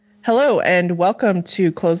Hello and welcome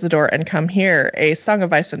to Close the Door and Come Here, a Song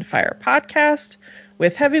of Ice and Fire podcast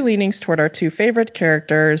with heavy leanings toward our two favorite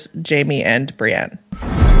characters, Jaime and Brienne. There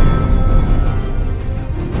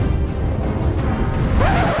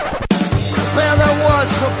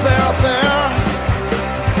was a bear there,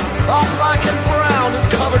 all black and brown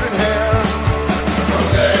and covered in hair. From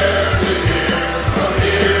there to here, from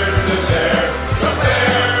here to there, the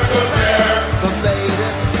bear, the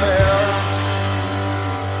maiden fair.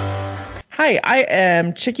 Hi, I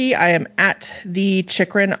am Chicky. I am at the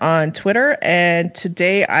Chikrin on Twitter, and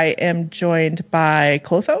today I am joined by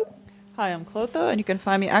Clotho. Hi, I'm Clotho, and you can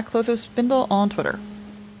find me at Clotho Spindle on Twitter.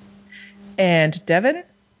 And Devin.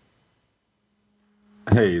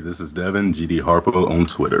 Hey, this is Devin, GD Harpo on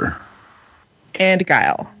Twitter. And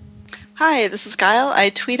Guile. Hi, this is Guile. I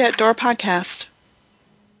tweet at Door Podcast.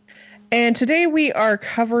 And today we are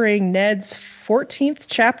covering Ned's 14th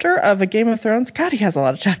chapter of A Game of Thrones. God, he has a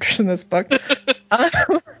lot of chapters in this book.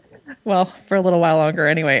 Well, for a little while longer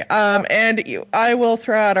anyway. I will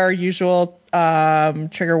throw out our usual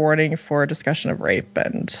trigger warning for discussion of rape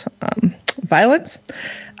and violence.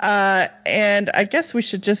 And I guess we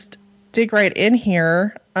should just dig right in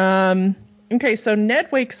here. Okay, so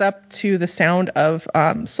Ned wakes up to the sound of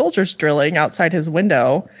soldiers drilling outside his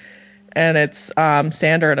window, and it's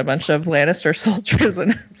Sandor and a bunch of Lannister soldiers,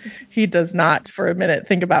 and he does not for a minute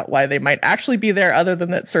think about why they might actually be there, other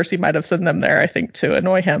than that Cersei might have sent them there, I think, to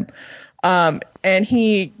annoy him. And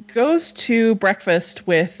he goes to breakfast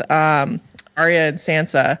with Arya and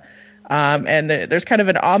Sansa, and there's kind of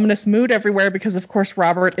an ominous mood everywhere because, of course,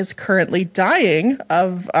 Robert is currently dying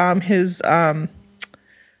of his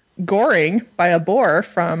goring by a boar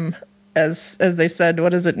from, as they said,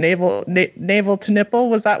 what is it, navel to nipple?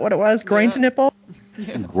 Was that what it was? Groin to nipple?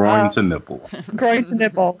 Yeah. Groin to nipple. Groin to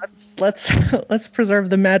nipple. Let's preserve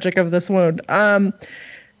the magic of this wound.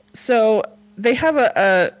 So they have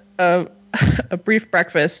a brief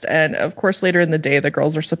breakfast, and of course later in the day the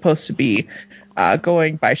girls are supposed to be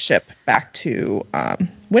going by ship back to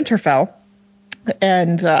Winterfell,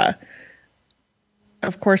 and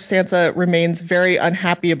of course Sansa remains very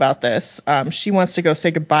unhappy about this. She wants to go say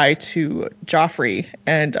goodbye to Joffrey,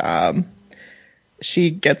 and she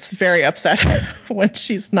gets very upset when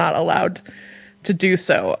she's not allowed to do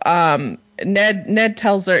so. Ned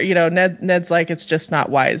tells her, Ned's like, it's just not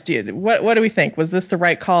wise. What do we think? Was this the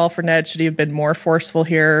right call for Ned? Should he have been more forceful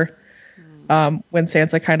here when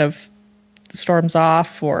Sansa kind of storms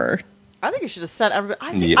off? Or I think you should have set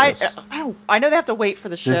everybody. Yes. I know they have to wait for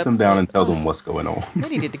the ship. Sit them down and tell them what's going on. They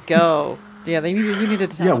needed to go. Yeah, we needed to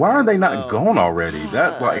tell Yeah, why are they them not to go. gone already?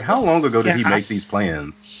 How long ago did he make these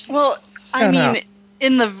plans? Well, I don't mean, know.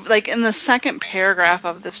 in the second paragraph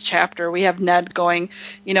of this chapter, we have Ned going,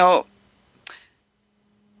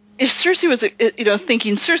 if Cersei was,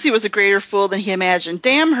 thinking Cersei was a greater fool than he imagined.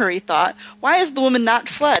 Damn her, he thought. Why has the woman not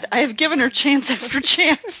fled? I have given her chance after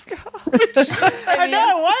chance. I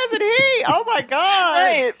know. Why isn't he? Oh my god!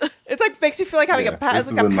 Right. It's like makes you feel like having Yeah, a this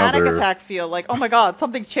is panic another- attack. Feel like, oh my god,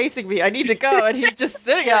 something's chasing me. I need to go, and he's just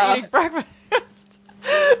sitting there eating breakfast.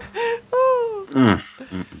 Mm.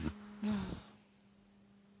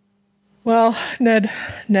 well, Ned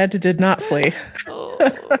did not flee. Oh.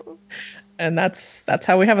 And that's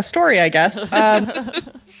how we have a story, I guess.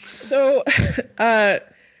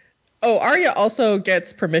 Arya also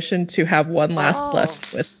gets permission to have one last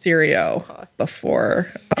left with Syrio before.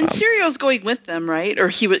 And Syrio's going with them, right? Or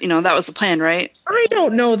he was, that was the plan, right? I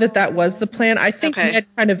don't know that was the plan. I think Ned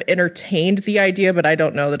kind of entertained the idea, but I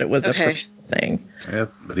don't know that it was a official thing. Yeah,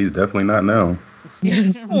 but he's definitely not now.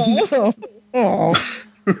 Oh.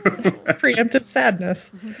 Preemptive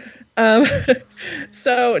sadness.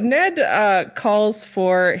 So Ned calls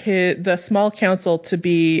for the small council to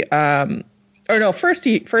be, first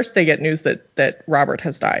they get news that Robert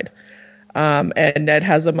has died, and Ned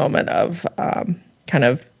has a moment of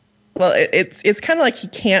it's kind of like he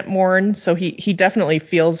can't mourn, so he definitely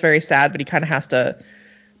feels very sad, but he kind of has to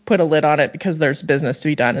put a lid on it because there's business to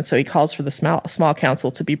be done, and so he calls for the small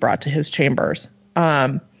council to be brought to his chambers.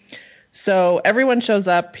 So everyone shows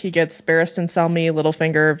up. He gets Barristan Selmy,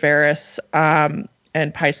 Littlefinger, Varys,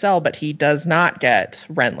 and Pycelle, but he does not get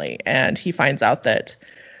Renly. And he finds out that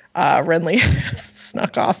Renly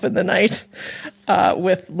snuck off in the night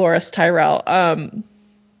with Loras Tyrell.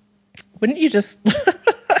 Wouldn't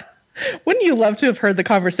you love to have heard the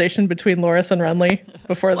conversation between Loras and Renly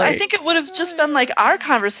before I think it would have just been like our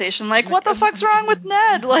conversation, like, what the fuck's wrong with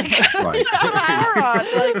Ned? Like, Right.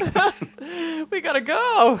 We gotta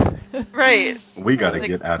go. right. We got to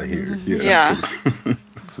get out of here. Yeah.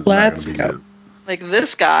 This is Let's not go. gonna be Like,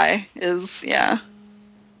 this guy is, yeah.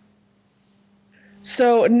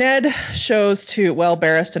 So Ned shows to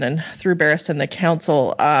Barristan, and through Barristan the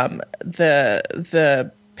council,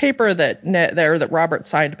 the paper that that Robert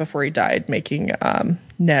signed before he died, making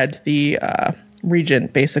Ned the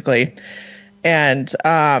regent, basically. And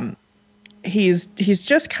he's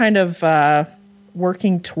just kind of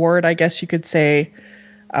working toward, I guess you could say,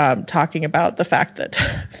 talking about the fact that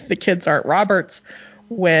the kids aren't Robert's,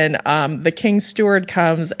 when the King's steward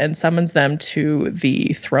comes and summons them to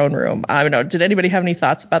the throne room. I don't know. Did anybody have any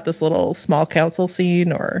thoughts about this little small council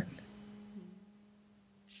scene, or?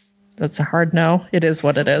 That's a hard no. It is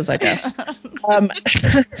what it is, I guess.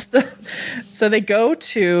 So they go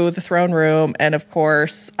to the throne room, and of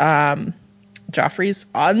course, Joffrey's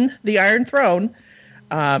on the Iron Throne,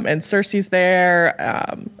 and Cersei's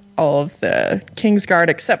there. All of the Kingsguard,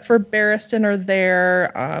 except for Barristan, are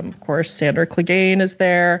there. Of course, Sandor Clegane is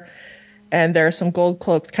there. And there are some gold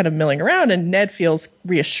cloaks kind of milling around, and Ned feels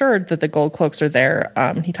reassured that the gold cloaks are there.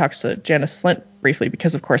 He talks to Janos Slynt briefly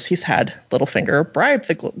because, of course, he's had Littlefinger bribe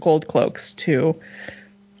the gold cloaks to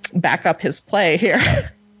back up his play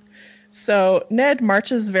here. So Ned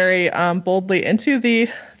marches very boldly into the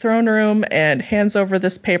throne room and hands over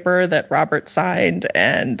this paper that Robert signed,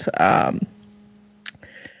 and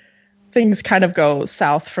things kind of go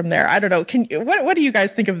south from there. I don't know. What do you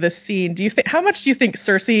guys think of this scene? How much do you think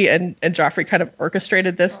Cersei and Joffrey kind of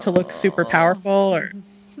orchestrated this to look super powerful? Or?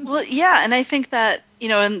 Well, yeah, and I think that,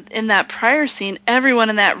 in that prior scene, everyone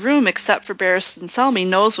in that room except for Barristan Selmy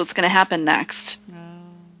knows what's going to happen next.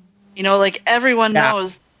 Everyone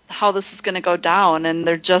knows how this is going to go down, and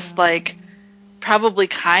they're just probably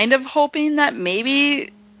kind of hoping that maybe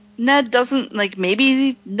Ned doesn't,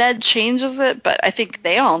 maybe Ned changes it, but I think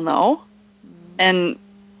they all know. And,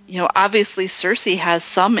 obviously Cersei has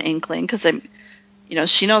some inkling because,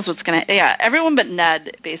 she knows what's going to, everyone but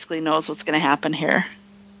Ned basically knows what's going to happen here.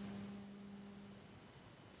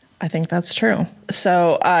 I think that's true.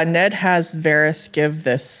 So Ned has Varys give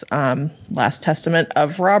this last testament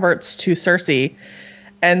of Robert's to Cersei,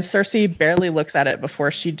 and Cersei barely looks at it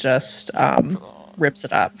before she just rips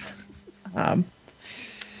it up.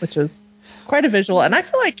 Which is quite a visual. And I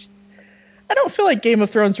don't feel like Game of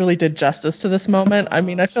Thrones really did justice to this moment. I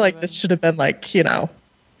mean, I feel like this should have been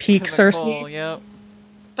peak Cersei. Yep.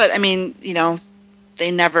 But,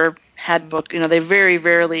 they never had book, they very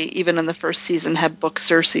rarely, even in the first season, had book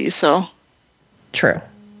Cersei, so. True.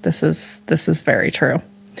 This is very true.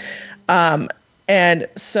 And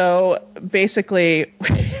so, basically,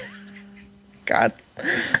 God,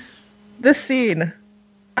 this scene,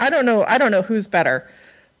 I don't know who's better.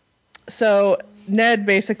 So Ned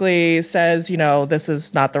basically says, this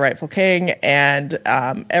is not the rightful king, and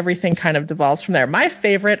everything kind of devolves from there. My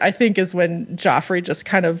favorite, I think, is when Joffrey just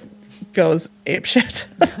kind of goes apeshit.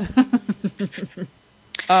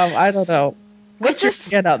 I don't know. What's your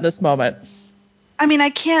standout in this moment? I mean, I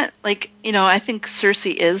can't, I think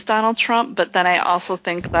Cersei is Donald Trump, but then I also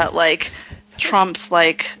think that, Trump's,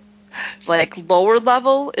 lower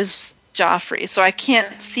level is Joffrey, so I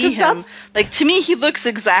can't see him. To me, he looks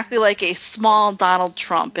exactly like a small Donald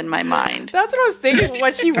Trump in my mind. That's what I was thinking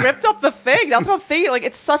when she ripped up the thing. That's what I'm thinking.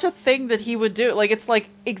 It's such a thing that he would do. It's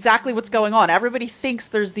exactly what's going on. Everybody thinks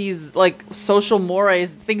there's these social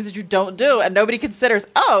mores, things that you don't do, and nobody considers,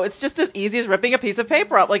 it's just as easy as ripping a piece of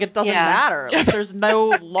paper up. It doesn't matter. There's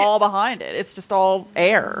no law behind it. It's just all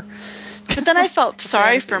air. But then I felt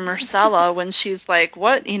sorry for Myrcella when she's like,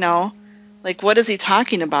 what, what is he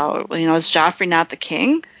talking about? Is Joffrey not the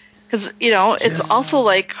king? Because, it's also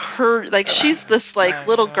her, she's this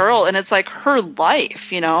little girl, and it's her life,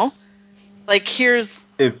 here's,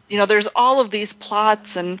 there's all of these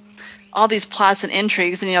plots and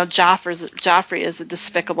intrigues, and, Joffrey is a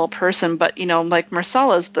despicable person, but,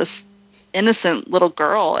 Myrcella's this innocent little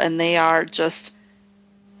girl, and they are just,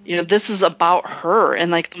 this is about her,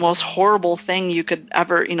 and the most horrible thing you could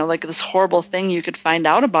ever, this horrible thing you could find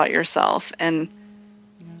out about yourself, and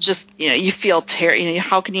just, you feel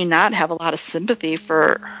how can you not have a lot of sympathy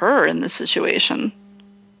for her in this situation?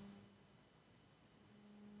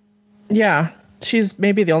 Yeah, she's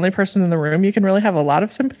maybe the only person in the room you can really have a lot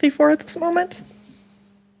of sympathy for at this moment.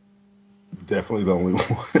 Definitely the only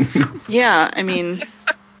one. Yeah, I mean,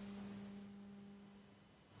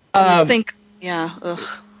 I think, ugh.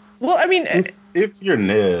 Well, I mean, if you're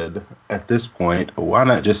Ned at this point, why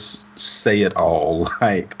not just say it all?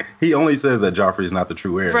 He only says that Joffrey is not the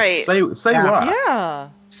true heir. Right. Say why. Yeah.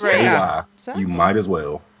 Say why. Exactly. You might as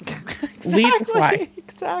well. Lead with why.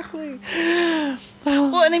 Exactly.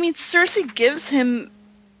 Well, and I mean, Cersei gives him,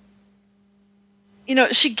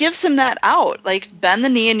 she gives him that out. Bend the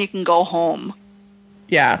knee and you can go home.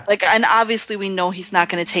 Yeah. Like, and obviously we know he's not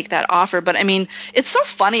going to take that offer, but I mean, it's so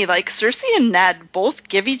funny. Like, Cersei and Ned both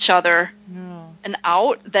give each other an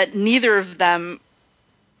out that neither of them,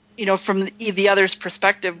 from the other's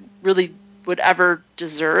perspective, really would ever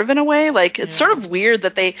deserve in a way. Like, it's sort of weird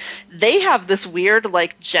that they have this weird,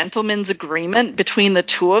 like, gentleman's agreement between the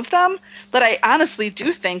two of them that I honestly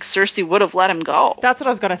do think Cersei would have let him go. That's what I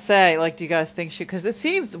was gonna say. Like, do you guys think because it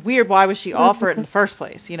seems weird? Why would she offer it in the first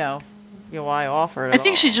place? Why offer it? I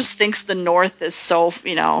think she just thinks the North is so,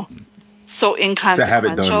 so inconsequential. To have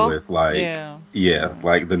it done with, like,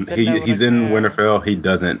 like he's in Winterfell. He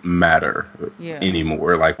doesn't matter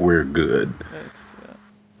anymore. Like, we're good.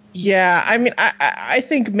 Yeah, I mean, I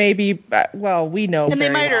think maybe. Well, we know, and they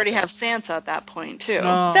might already have Sansa at that point too.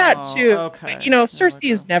 That too. Okay. Cersei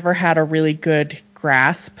has never had a really good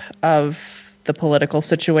grasp of the political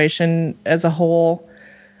situation as a whole.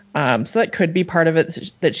 So that could be part of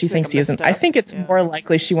it that she thinks he isn't. I think it's more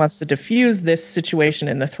likely she wants to diffuse this situation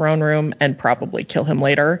in the throne room and probably kill him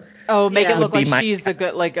later. Oh, make it look like she's the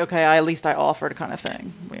good, like, okay, at least I offered kind of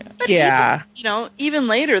thing. Yeah. Even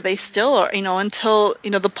later, they still are, until,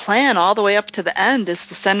 the plan all the way up to the end is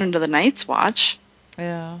to send him to the Night's Watch.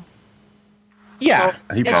 Yeah. Yeah.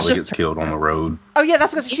 So he probably gets killed on the road. Oh, yeah,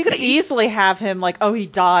 that's because she could easily have him, like, oh, he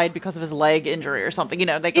died because of his leg injury or something.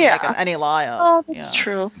 They could make any lie up. Oh, that's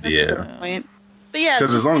true. That's a good point. But yeah,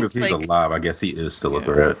 because as long as he's alive, I guess he is still a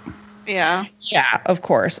threat. Yeah. Yeah, of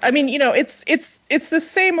course. I mean, it's the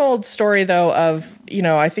same old story though of,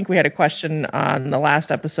 I think we had a question on the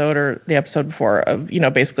last episode or the episode before of,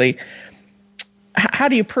 basically how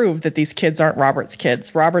do you prove that these kids aren't Robert's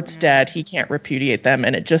kids? Robert's dead, he can't repudiate them,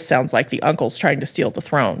 and it just sounds like the uncle's trying to steal the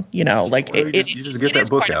throne, you just get that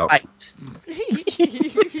book out. You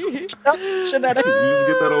just get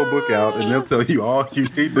that old book out and they'll tell you all you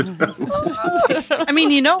need to know. I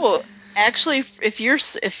mean, actually, if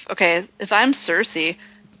I'm Cersei,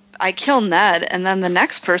 I kill Ned, and then the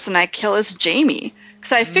next person I kill is Jaime.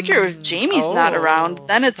 Because I figure if Jaime's not around,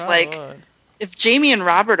 then it's like, if Jaime and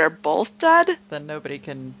Robert are both dead, then nobody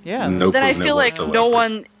can. Then I feel like no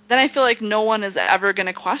one. Then I feel like no one is ever going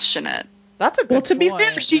to question it. That's a good Well, to be fair,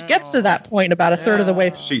 she gets to that point about a third of the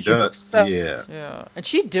way. She does. So. Yeah, and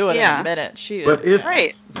she'd do it in a minute.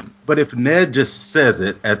 But if Ned just says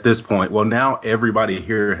it at this point, well, now everybody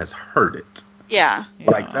here has heard it. Yeah.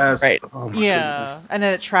 Like, that's right. Oh my goodness. And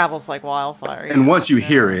then it travels like wildfire. And once you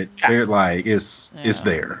hear it, they're like, it's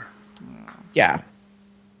there. Yeah.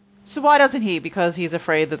 So why doesn't he? Because he's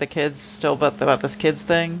afraid that the kids still about this kids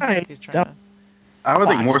thing. He's trying to. I would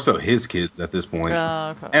think more so his kids at this point,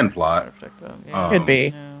 and plot. Could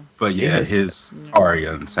be. Yeah. But his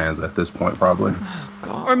Arya and Sansa at this point probably. Oh,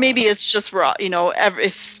 God. Or maybe it's just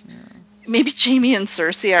if maybe Jaime and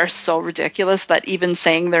Cersei are so ridiculous that even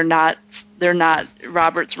saying they're not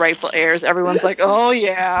Robert's rightful heirs, everyone's like, oh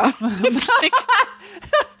yeah.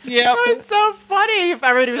 Yeah, it was so funny if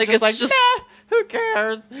everybody was just nah, who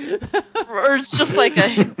cares? Or it's just like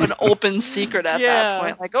an open secret at that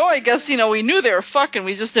point. Like, oh, I guess, we knew they were fucking,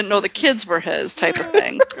 we just didn't know the kids were his type of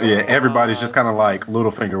thing. Yeah, everybody's just kind of like,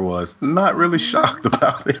 Littlefinger was not really shocked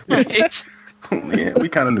about it. Right. Yeah, we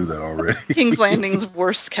kind of knew that already. King's Landing's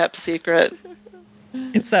worst kept secret.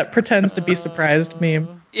 It's that pretends to be surprised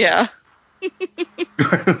meme. Yeah.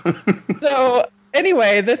 So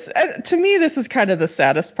anyway, to me, this is kind of the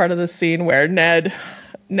saddest part of the scene where Ned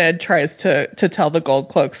tries to tell the Gold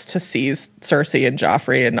Cloaks to seize Cersei and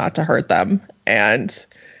Joffrey and not to hurt them. And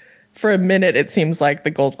for a minute, it seems like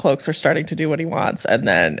the Gold Cloaks are starting to do what he wants, and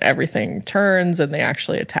then everything turns and they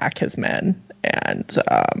actually attack his men. And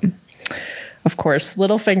of course,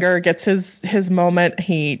 Littlefinger gets his moment.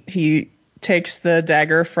 He takes the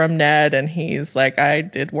dagger from Ned and he's like, I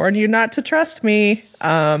did warn you not to trust me,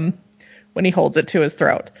 when he holds it to his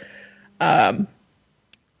throat. Oh,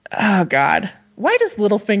 God. Why does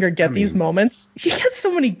Littlefinger get these moments? He gets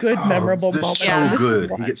so many good, memorable moments. So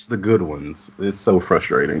good. He gets the good ones. It's so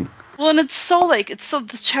frustrating. Well, and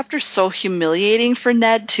this chapter's so humiliating for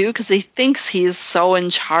Ned, too, because he thinks he's so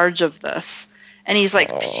in charge of this. And he's like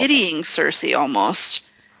pitying Cersei almost.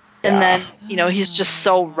 And then, he's just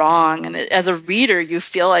so wrong. And as a reader, you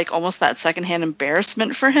feel like almost that secondhand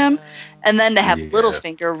embarrassment for him. And then to have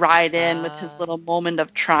Littlefinger ride in with his little moment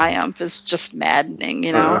of triumph is just maddening,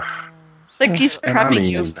 Like he's prepping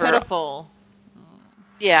you for... pitiful.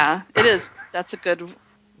 Yeah, it is. That's a good...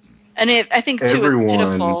 And I think, too, it's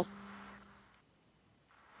pitiful.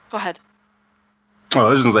 Go ahead. Oh,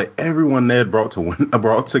 I was just like, everyone Ned brought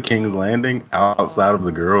to King's Landing outside of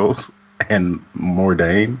the girls and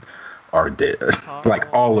Mordain are dead.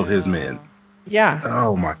 Like all of his men. Yeah.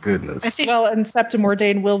 Oh my goodness. I think Well, and Septim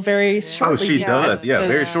Ordain will very shortly. Oh, she do does. it. Yeah,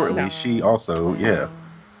 very Yeah. shortly. She also, yeah.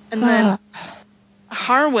 and then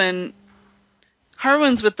Harwin's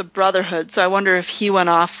with the Brotherhood, so I wonder if he went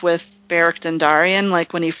off with Beric Dondarrion,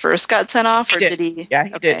 like when he first got sent off, or He did. did he? Yeah, he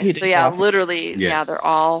did. Okay, He did so go yeah, off. literally, yeah, Yes. they're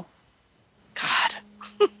all. God.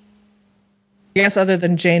 I guess other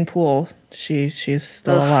than Jane Poole, she's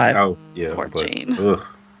still Ugh. alive. Oh, yeah. Poor but, Jane. Ugh.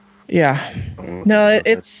 Yeah. No,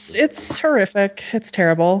 it's horrific. It's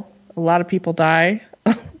terrible. A lot of people die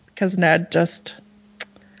because Ned just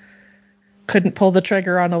couldn't pull the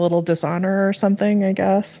trigger on a little dishonor or something, I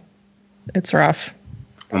guess. It's rough.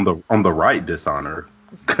 on the right dishonor,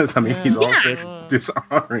 because I mean he's already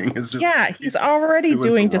dishonoring. It's just He's already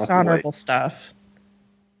doing dishonorable stuff.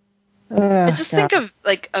 I just think of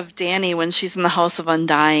Dany when she's in the House of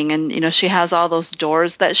Undying, and she has all those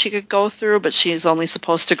doors that she could go through, but she's only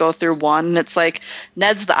supposed to go through one. And it's like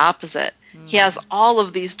Ned's the opposite. He has all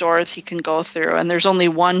of these doors he can go through, and there's only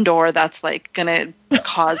one door that's like gonna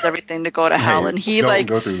cause everything to go to hell. Hey, And he don't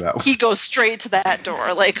go through that one. he goes straight to that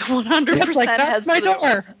door, like 100%. It's like, that's my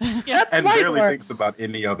door. That's And my barely door. thinks about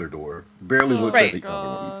any other door. Barely looks Right. at the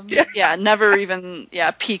other ones. Yeah, never even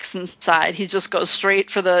peeks inside. He just goes straight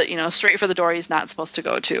for the door he's not supposed to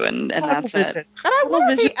go to, and that's it. And I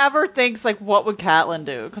wonder if he ever thinks like, what would Catelyn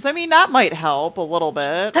do? Because I mean, that might help a little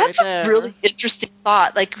bit. That's right a there. really interesting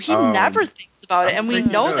thought. Like he never thinks about it, and we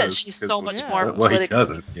know that does, she's so much Yeah. more Well, he politically.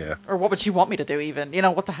 doesn't. Yeah. Or what would she want me to do? Even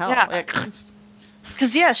what the hell? Yeah. Like,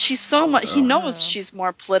 Because she's so much. He knows she's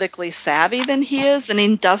more politically savvy than he is, and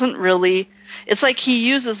he doesn't really. It's like he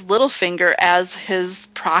uses Littlefinger as his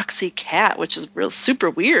proxy cat, which is real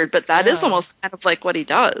super weird. But that is almost kind of like what he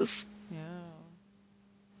does. yeah.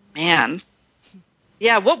 Man,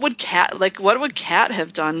 yeah. What would Cat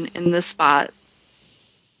have done in this spot?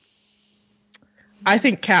 I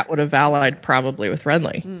think Kat would have allied probably with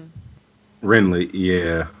Renly. Renly,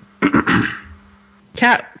 yeah.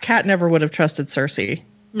 Kat never would have trusted Cersei.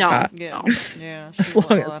 No, Yeah. no. Yeah. As She long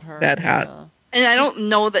wouldn't as let her. Ned had. Yeah. And I don't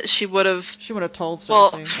know that she would have. She would have told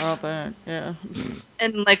Well- Cersei. I don't think. Yeah.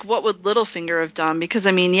 And like, what would Littlefinger have done? Because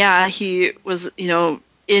I mean, yeah, he was,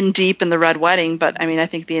 in deep in the Red Wedding, but I mean, I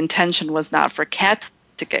think the intention was not for Cat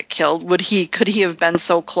to get killed. Could he have been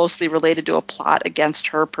so closely related to a plot against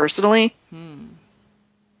her personally?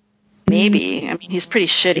 Maybe. I mean, he's pretty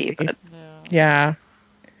shitty, but Yeah.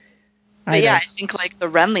 But yeah, I think like the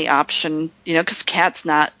Renly option, because Kat's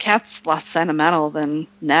less sentimental than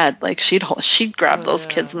Ned. Like she'd grab those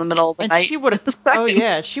kids in the middle of the And night. she would have. Oh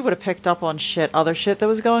she would have picked up on other shit that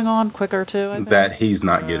was going on quicker too. I think. That he's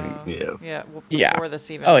not getting. Yeah. Yeah. Yeah. Before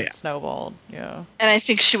this even snowballed. Yeah. And I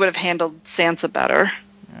think she would have handled Sansa better.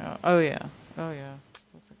 Yeah. Oh yeah.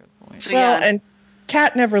 That's a good point. So Well, yeah, and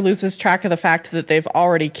Kat never loses track of the fact that they've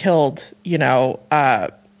already killed,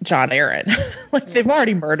 John Arryn. Like they've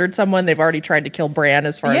already murdered someone. They've already tried to kill Bran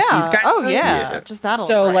as far as these guys. Oh go. yeah. Yeah. Just that.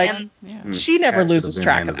 So alone. like Yeah. she never Cat should loses have been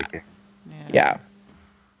track hand of the that. king. Yeah.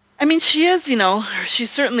 I mean, she is, she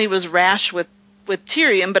certainly was rash with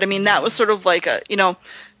Tyrion, but I mean that was sort of like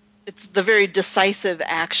it's the very decisive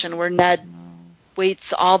action where Ned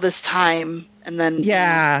waits all this time and then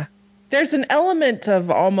Yeah. There's an element of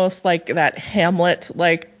almost like that Hamlet,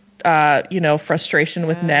 frustration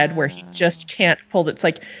with Ned where he just can't pull it. It's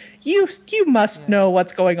like, you must know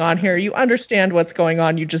what's going on here. You understand what's going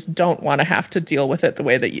on. You just don't want to have to deal with it the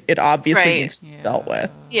way that it obviously Right. needs to be dealt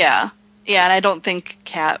with. Yeah, and I don't think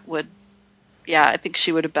Kat would. Yeah, I think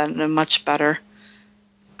she would have been in a much better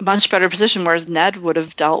position. Whereas Ned would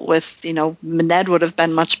have dealt with, Ned would have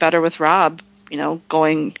been much better with Robb. It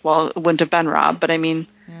wouldn't have been Robb, but I mean,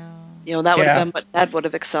 that would have been what Ned would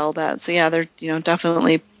have excelled at. So yeah, they're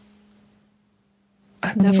definitely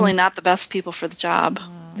not the best people for the job.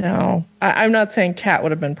 No, I'm not saying Kat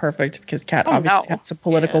would have been perfect because Kat obviously had some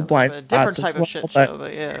political blind spots. Different type as well, of shit but show,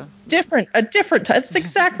 but yeah. a different type. That's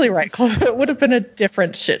exactly right, Cliff. It would have been a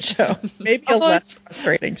different shit show. Maybe a less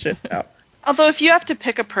frustrating shit show. Although if you have to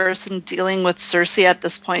pick a person dealing with Cersei at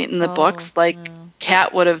this point in the books,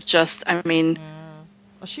 Kat would have just, I mean...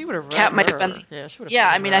 Well, she would have. Kat might have been.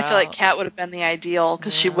 I mean, I feel like Kat would have been the ideal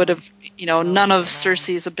because she would have, none of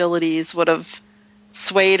Cersei's abilities would have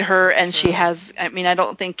swayed her, and she has. I mean, I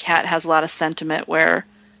don't think Kat has a lot of sentiment where.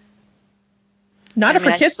 Not if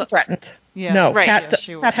her kids are threatened. Yeah. No, Right. Kat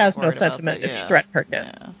She has no worried about sentiment that, if you threaten her kids.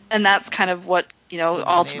 Yeah. and that's kind of what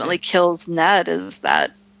ultimately kills Ned is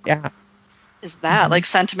that. Yeah. Like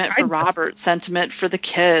sentiment for Robert, sentiment for the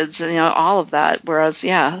kids, all of that. Whereas,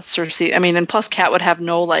 Cersei, I mean, and plus Kat would have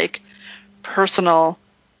no like personal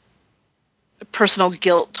personal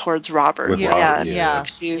guilt towards Robert. With Yeah, Robert, yeah.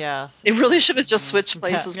 Yes. They really should have just switched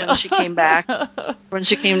places when she came back, when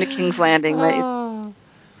she came to King's Landing. Right?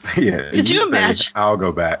 Yeah. Could you say, imagine? I'll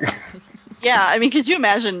go back. Yeah, I mean, could you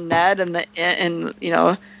imagine Ned in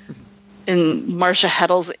Marcia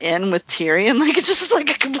Heddle's inn with Tyrion? Like, it's just like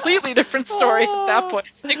a completely different story at that point.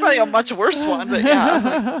 Like, probably a much worse one, but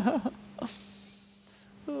yeah.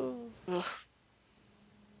 Ugh.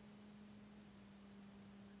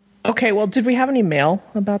 Okay, well, did we have any mail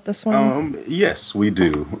about this one? Yes, we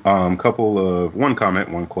do. One comment,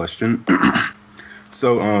 one question.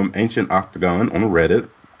 So, Ancient Octagon on Reddit,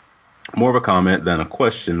 more of a comment than a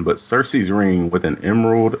question, but Cersei's ring with an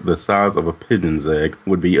emerald the size of a pigeon's egg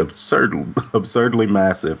would be absurdly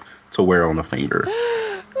massive to wear on a finger.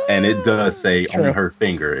 And it does say True. on her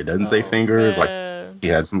finger. It doesn't say fingers. Man. Like, she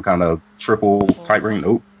had some kind of triple tight ring.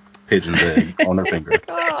 Nope. Pigeon's egg on her finger.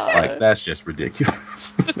 God. Like, that's just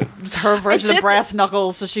ridiculous. It's her version of brass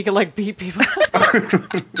knuckles, so she can like beat people.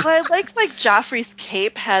 Well, I like Joffrey's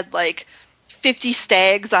cape had like 50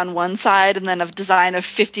 stags on one side and then a design of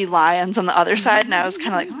 50 lions on the other side, and I was kind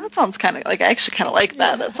of like, well, that sounds kind of like, I actually kind of like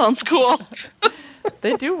that. That sounds cool.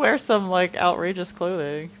 They do wear some like outrageous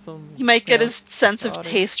clothing. He might get his sense of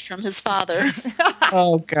taste from his father.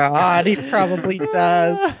 Oh, God, he probably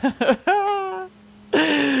does.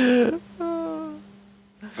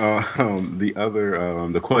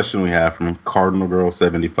 The question we have from Cardinal Girl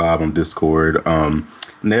 75 on Discord.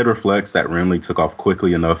 Ned reflects that Renly took off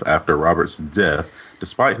quickly enough after Robert's death,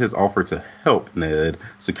 despite his offer to help Ned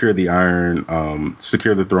secure the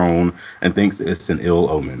throne, and thinks it's an ill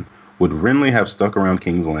omen. Would Renly have stuck around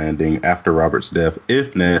King's Landing after Robert's death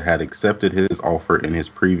if Ned had accepted his offer in his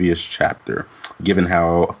previous chapter, given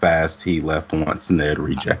how fast he left once Ned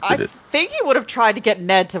rejected I it? think he would have tried to get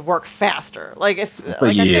Ned to work faster.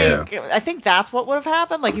 Yeah. I think that's what would have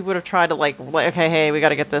happened. Like he would have tried to like okay, hey, we got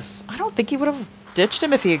to get this. I don't think he would have ditched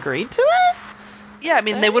him if he agreed to it. Yeah, I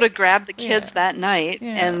mean, they would have grabbed the kids that night,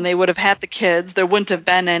 and they would have had the kids. There wouldn't have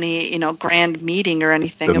been any, grand meeting or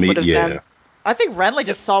anything. It would have been. I think Renly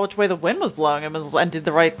just saw which way the wind was blowing him and did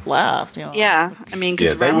the right left. Yeah, I mean,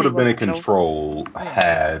 because they would have been in control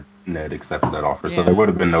had Ned accepted that offer, so there would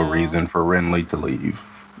have been no reason for Renly to leave.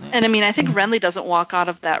 And I mean, I think Renly doesn't walk out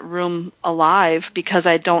of that room alive because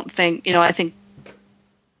I don't think, I think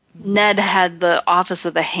Ned had the office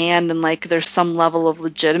of the hand and like there's some level of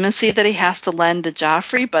legitimacy that he has to lend to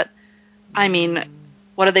Joffrey, but I mean,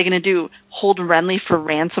 what are they going to do? Hold Renly for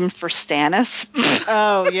ransom for Stannis?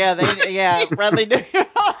 Oh yeah, Renly knew.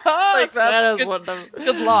 Like that's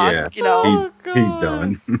good luck, He's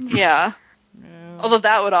done. Yeah. Although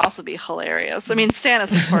that would also be hilarious. I mean,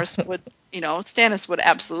 Stannis, of course, would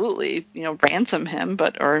absolutely, ransom him,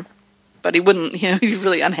 but he wouldn't, he'd be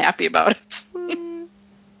really unhappy about it.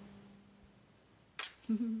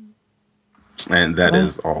 And that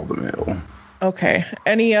is all the mail. Okay.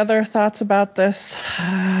 Any other thoughts about this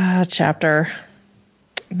chapter?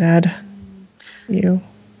 Ned? You?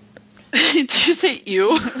 Did you say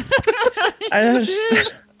you? I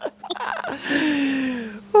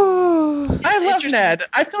love Ned.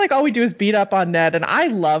 I feel like all we do is beat up on Ned, and I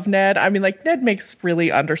love Ned. I mean, like, Ned makes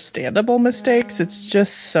really understandable mistakes. It's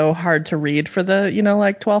just so hard to read for the,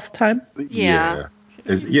 12th time. Yeah.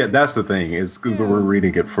 That's the thing. It's because we're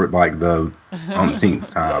reading it for, like, the umpteenth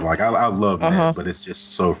time. Like, I love Ned, but it's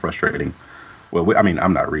just so frustrating. Well,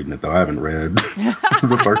 I'm not reading it, though. I haven't read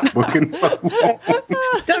the first book in so long.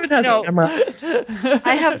 Devin has it memorized.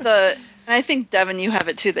 I have I think, Devin, you have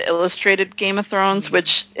it too, the illustrated Game of Thrones,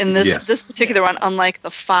 which in this particular one, unlike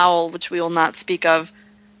the Foul, which we will not speak of,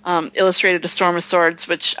 illustrated A Storm of Swords,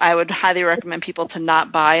 which I would highly recommend people to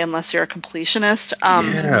not buy unless you're a completionist.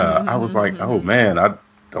 I was like, oh man, I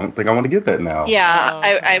don't think I want to get that now. Yeah,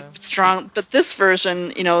 I strong, but this version,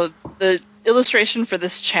 the illustration for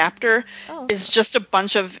this chapter is just a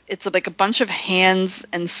bunch of hands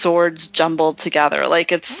and swords jumbled together.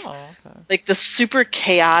 Like it's like this super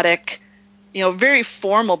chaotic, very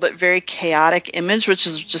formal but very chaotic image, which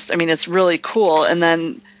is just, it's really cool. And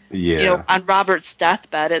then on Robert's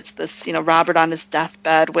deathbed, it's this, Robert on his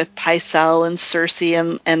deathbed with Pycelle and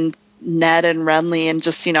Cersei and Ned and Renly, and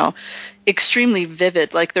just, extremely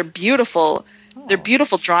vivid. Like they're beautiful. They're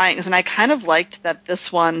beautiful drawings. And I kind of liked that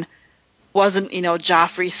this one wasn't,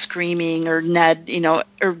 Joffrey screaming or Ned,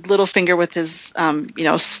 or Littlefinger with his,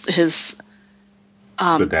 his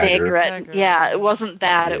dagger. Yeah, it wasn't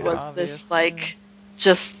that. It was this, like,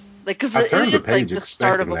 just, like, because I turned the is page like the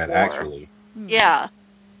start of a that, war. actually. Yeah.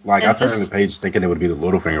 Like, I turned the page thinking it would be the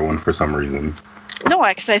Littlefinger one for some reason. No,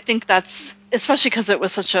 because I think that's, especially because it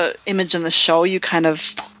was such a image in the show, you kind of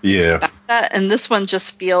expect that. And this one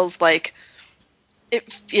just feels like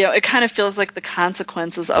it kind of feels like the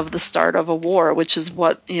consequences of the start of a war, which is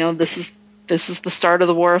what, this is the start of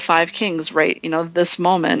the War of Five Kings, right? This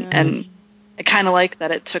moment. And I kind of like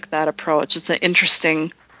that it took that approach. It's an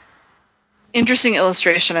interesting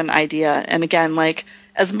illustration and idea. And again, like,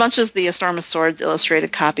 as much as the A Storm of Swords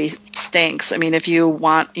illustrated copy stinks, I mean, if you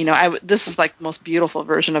want, this is like the most beautiful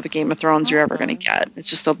version of a Game of Thrones you're ever going to get. It's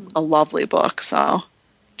just a lovely book. So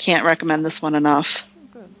can't recommend this one enough.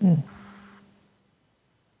 Well,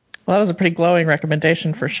 that was a pretty glowing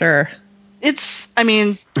recommendation for sure. There's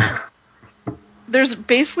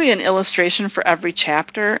basically an illustration for every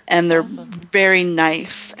chapter, and they're very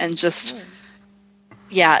nice and just,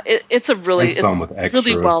 it's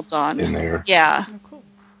really well done in there. Yeah. Oh, cool.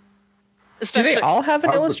 Do they all have an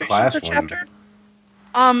How's the illustration Clash per one? chapter?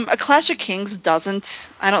 A Clash of Kings doesn't,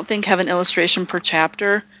 I don't think, have an illustration per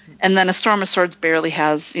chapter, and then A Storm of Swords barely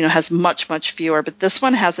has much, much fewer, but this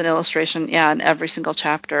one has an illustration, in every single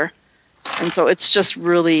chapter. And so it's just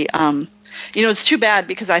really, it's too bad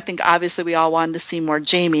because I think obviously we all wanted to see more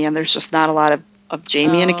Jaime, and there's just not a lot of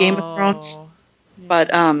Jaime in a Game of Thrones.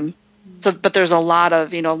 Yeah. But there's a lot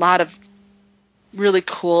of really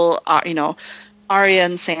cool, Arya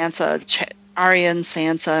and Sansa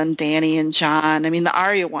and Dany and Jon. I mean, the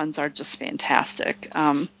Arya ones are just fantastic.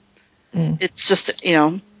 It's just,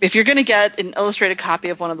 if you're going to get an illustrated copy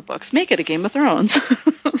of one of the books, make it a Game of Thrones.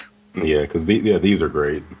 Yeah, because these are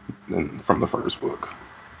great from the first book.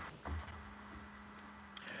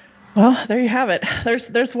 Well, there you have it.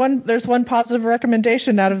 There's one positive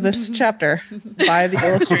recommendation out of this chapter. Buy the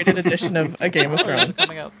illustrated edition of A Game of Thrones.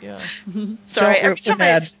 Coming up, yeah. Sorry, Don't root for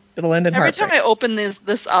Ned. It'll end in every heartbreak. time I open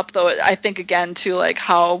this up, though, I think again to like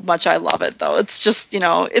how much I love it. Though it's just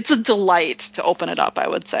it's a delight to open it up, I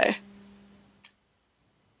would say.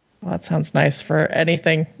 Well, that sounds nice for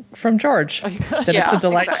anything from George. Then it's a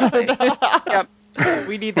delight. Exactly. Yep.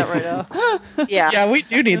 We need that right now. Yeah, We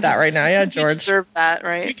do need that right now. Yeah, You George. deserve that, We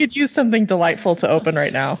right? could use something delightful to open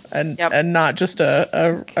right now, and not just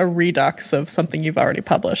a redux of something you've already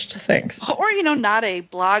published. Thanks. Or not a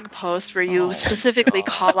blog post where you specifically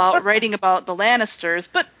call out writing about the Lannisters,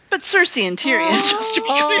 but Cersei and Tyrion, just to be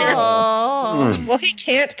clear. Well, he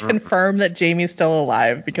can't confirm that Jaime's still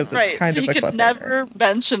alive because it's Right, kind so of you a can cliffhanger. never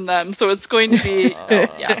mention them, so it's going to be,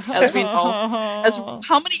 as we know.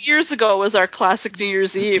 How many years ago was our classic New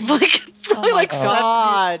Year's Eve? Like, it's probably like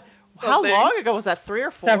God. How something. long ago was that? 3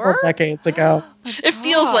 or 4? Several decades ago. It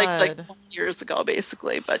feels like 20 years ago,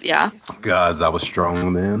 basically, but yeah. Gods, I was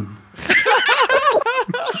strong then.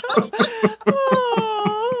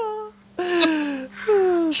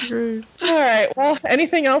 Great. All right. Well,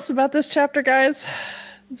 anything else about this chapter, guys?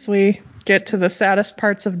 As we get to the saddest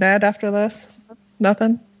parts of Ned after this?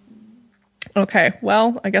 Nothing? Okay.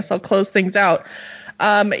 Well, I guess I'll close things out.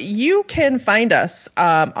 You can find us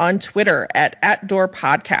on Twitter at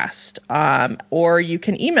 @DoorPodcast, or you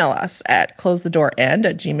can email us at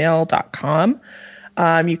closethedoorend@gmail.com.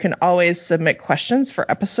 You can always submit questions for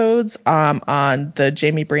episodes on the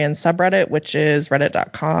Jaime Brienne subreddit, which is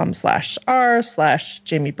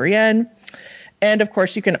reddit.com/r/Jaime Brienne. And of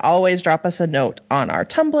course, you can always drop us a note on our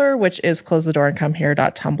Tumblr, which is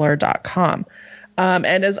closethedoorandcomehere.tumblr.com.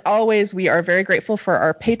 And as always, we are very grateful for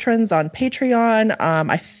our patrons on Patreon.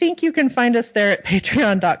 I think you can find us there at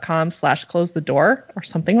patreon.com/closethedoor or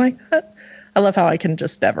something like that. I love how I can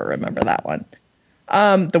just never remember that one.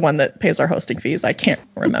 The one that pays our hosting fees. I can't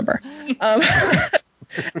remember.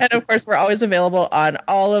 And of course, we're always available on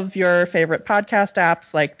all of your favorite podcast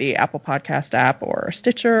apps like the Apple Podcast app or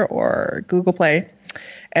Stitcher or Google Play.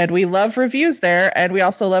 And we love reviews there. And we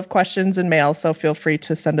also love questions and mail. So feel free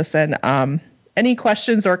to send us in any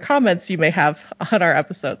questions or comments you may have on our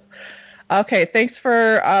episodes. Okay, thanks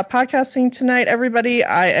for podcasting tonight, everybody.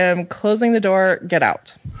 I am closing the door. Get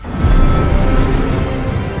out.